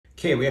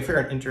Okay, we have here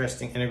an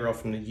interesting integral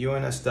from the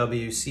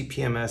UNSW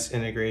CPMS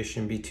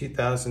integration B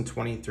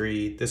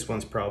 2023. This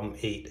one's problem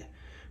 8.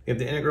 We have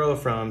the integral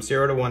from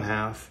 0 to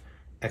 1/2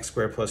 x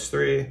squared plus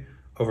 3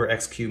 over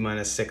x cubed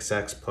minus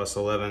 6x plus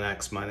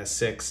 11x minus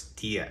 6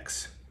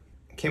 dx.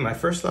 Okay, my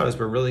first thought is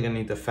we're really going to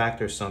need to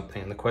factor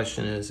something. And the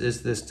question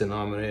is this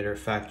denominator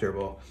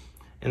factorable?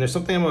 And there's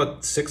something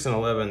about 6 and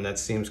 11 that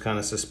seems kind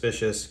of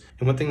suspicious.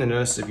 And one thing to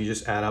notice, if you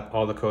just add up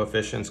all the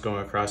coefficients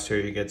going across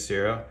here, you get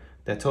 0.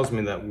 That tells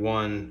me that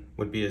 1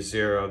 would be a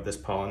 0 of this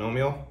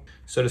polynomial.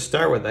 So to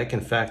start with, I can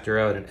factor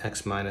out an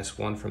x minus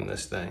 1 from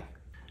this thing.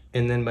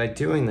 And then by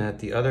doing that,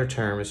 the other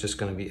term is just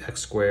going to be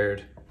x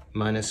squared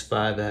minus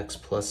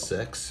 5x plus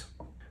 6.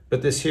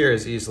 But this here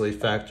is easily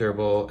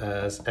factorable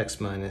as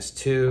x minus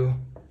 2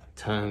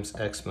 times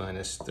x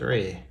minus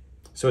 3.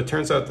 So it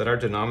turns out that our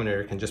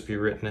denominator can just be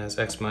written as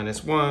x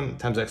minus 1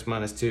 times x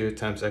minus 2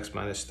 times x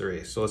minus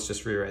 3. So let's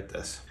just rewrite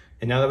this.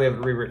 And now that we have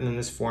it rewritten in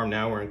this form,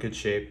 now we're in good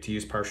shape to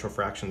use partial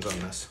fractions on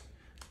this.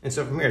 And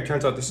so from here, it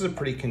turns out this is a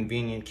pretty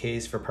convenient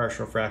case for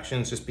partial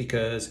fractions just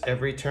because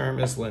every term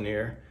is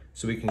linear.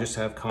 So we can just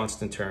have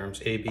constant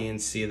terms, a, b,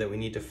 and c, that we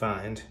need to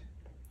find.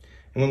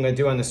 And what I'm going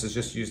to do on this is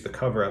just use the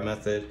cover-up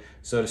method.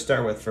 So to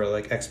start with, for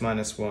like x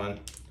minus 1,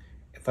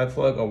 if I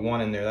plug a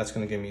 1 in there, that's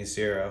going to give me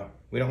 0.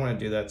 We don't want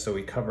to do that, so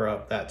we cover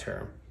up that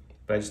term.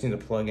 But I just need to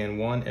plug in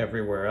 1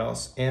 everywhere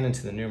else and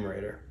into the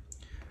numerator.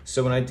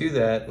 So when I do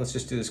that, let's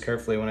just do this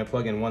carefully. When I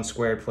plug in 1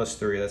 squared plus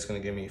 3, that's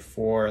going to give me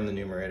 4 in the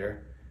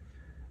numerator.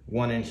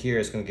 1 in here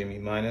is going to give me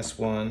minus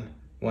 1.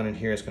 1 in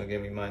here is going to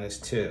give me minus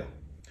 2.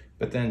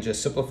 But then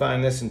just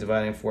simplifying this and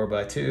dividing 4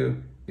 by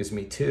 2 gives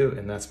me 2,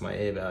 and that's my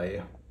a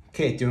value.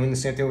 Okay, doing the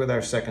same thing with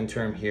our second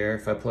term here.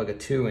 If I plug a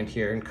 2 in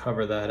here and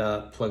cover that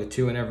up, plug a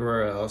 2 in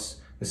everywhere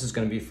else, this is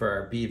going to be for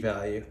our b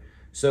value.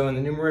 So in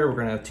the numerator, we're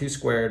going to have 2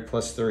 squared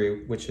plus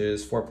 3, which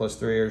is 4 plus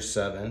 3 or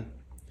 7.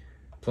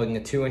 Plugging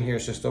a 2 in here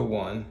is just a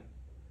 1.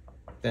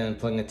 Then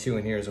plugging a 2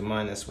 in here is a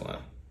minus 1.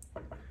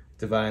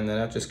 Dividing that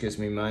out just gives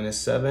me minus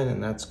 7,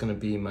 and that's going to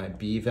be my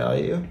b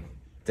value.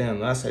 Then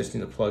last, I just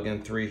need to plug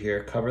in 3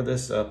 here, cover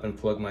this up, and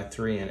plug my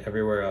 3 in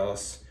everywhere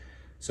else.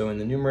 So in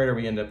the numerator,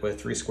 we end up with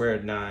 3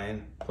 squared,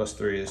 9, plus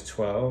 3 is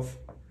 12.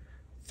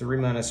 3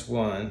 minus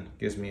 1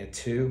 gives me a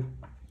 2.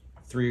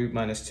 3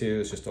 minus 2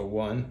 is just a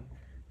 1.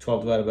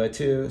 12 divided by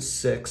 2 is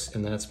 6,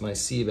 and that's my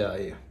c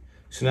value.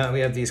 So now that we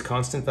have these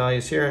constant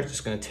values here, I'm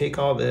just going to take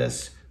all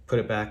this, put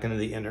it back into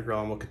the integral,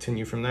 and we'll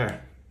continue from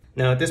there.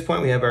 Now at this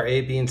point, we have our a,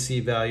 b, and c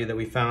value that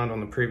we found on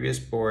the previous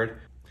board.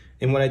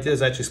 And what I did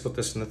is I actually split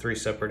this into 3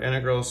 separate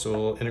integrals, so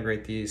we'll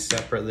integrate these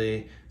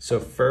separately. So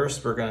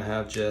first, we're going to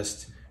have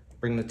just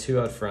bring the 2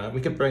 out front.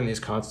 We can bring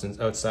these constants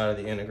outside of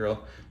the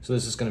integral. So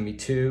this is going to be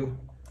 2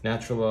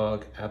 natural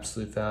log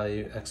absolute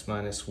value x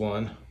minus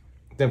 1.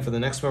 Then for the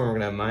next one, we're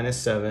going to have minus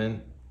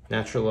 7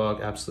 natural log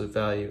absolute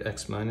value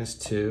x minus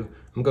 2.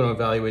 I'm going to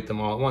evaluate them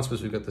all at once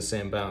because we've got the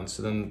same bounds.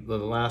 So then the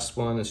last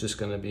one is just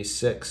going to be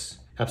 6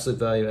 absolute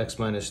value x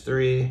minus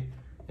 3,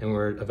 and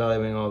we're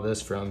evaluating all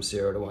this from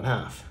 0 to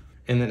 1/2.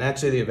 And then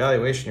actually the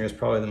evaluation here is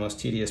probably the most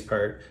tedious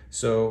part.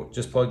 So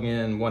just plugging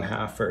in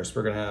 1/2 first.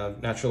 We're going to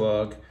have natural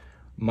log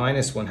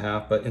minus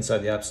 1/2, but inside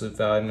the absolute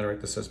value, I'm going to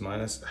write this as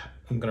minus.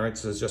 I'm going to write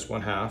this as just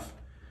 1/2.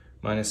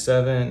 Minus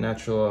 7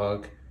 natural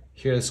log.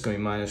 Here this is going to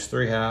be minus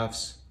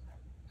 3/2.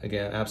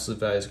 Again, absolute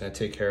value is going to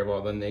take care of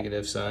all the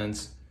negative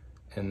signs.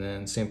 And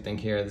then same thing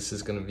here, this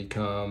is going to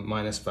become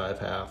minus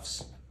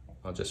 5/2.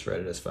 I'll just write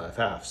it as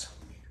 5/2.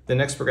 Then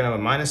next we're going to have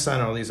a minus sign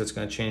on all these, that's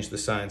going to change the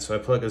sign. So I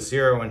plug a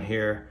 0 in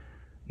here,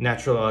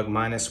 natural log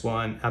minus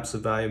 1,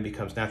 absolute value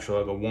becomes natural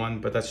log of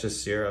 1, but that's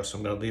just 0, so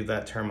I'm going to leave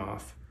that term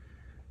off.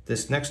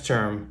 This next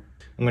term,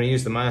 I'm going to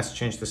use the minus to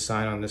change the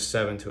sign on this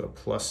 7 to a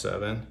plus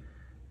 7.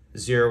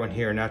 0 in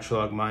here, natural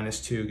log minus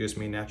 2 gives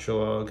me natural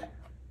log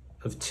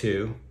of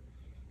 2.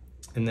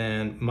 And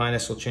then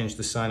minus will change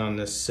the sign on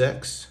this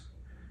 6.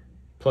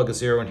 Plug a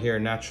 0 in here,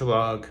 natural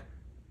log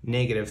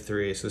negative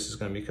 3, so this is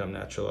going to become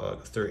natural log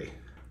of 3.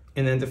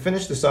 And then to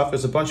finish this off,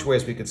 there's a bunch of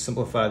ways we could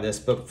simplify this,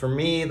 but for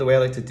me, the way I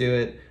like to do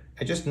it,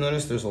 I just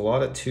noticed there's a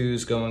lot of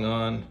 2's going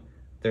on.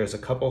 There's a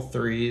couple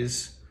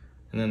 3's,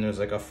 and then there's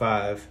like a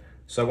 5.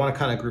 So I want to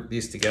kind of group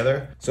these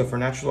together. So for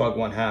natural log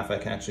 1/2, I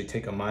can actually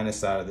take a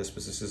minus out of this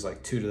because this is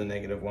like 2 to the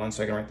negative 1.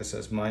 So I can write this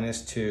as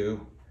minus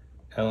 2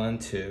 ln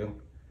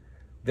 2.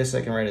 This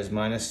I can write as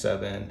minus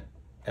 7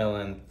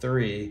 ln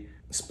 3.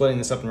 Splitting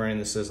this up and writing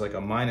this as like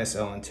a minus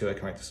ln 2, I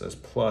can write this as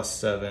plus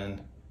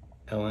 7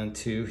 ln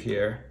 2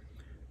 here.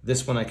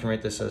 This one I can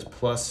write this as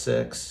plus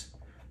 6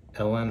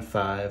 ln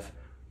 5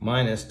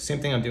 minus, same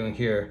thing I'm doing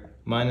here,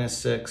 minus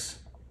 6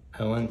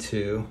 ln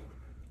 2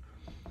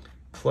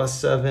 plus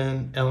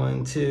 7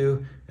 ln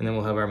 2, and then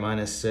we'll have our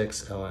minus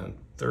 6 ln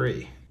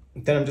 3.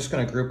 Then I'm just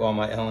going to group all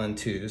my ln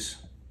 2's.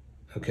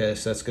 Okay,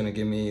 so that's going to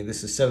give me,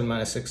 this is 7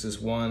 minus 6 is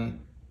 1,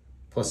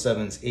 plus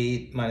 7 is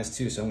 8, minus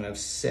 2, so I'm going to have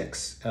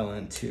 6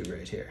 ln 2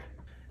 right here.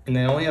 And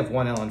then I only have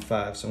 1 ln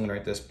 5, so I'm going to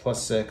write this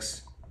plus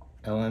 6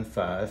 ln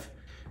 5.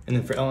 And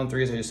then for ln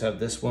 3's, I just have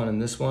this one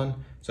and this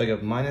one. So I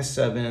have minus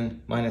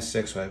 7, minus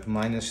 6, so I have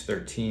minus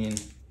 13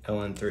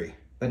 ln 3.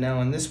 But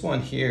now in this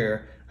one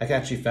here, I can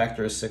actually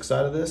factor a 6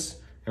 out of this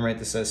and write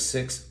this as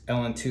 6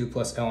 ln 2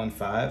 plus ln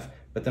 5.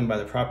 But then by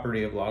the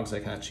property of logs,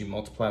 I can actually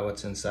multiply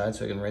what's inside.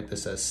 So I can write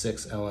this as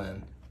 6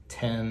 ln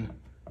 10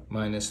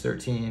 minus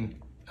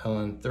 13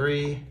 ln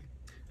 3.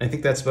 I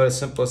think that's about as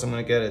simple as I'm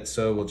gonna get it.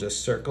 So we'll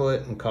just circle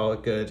it and call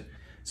it good.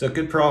 So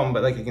good problem,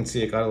 but like you can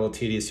see, it got a little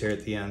tedious here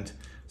at the end.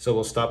 So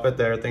we'll stop it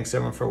there. Thanks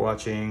everyone for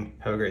watching.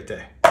 Have a great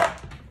day.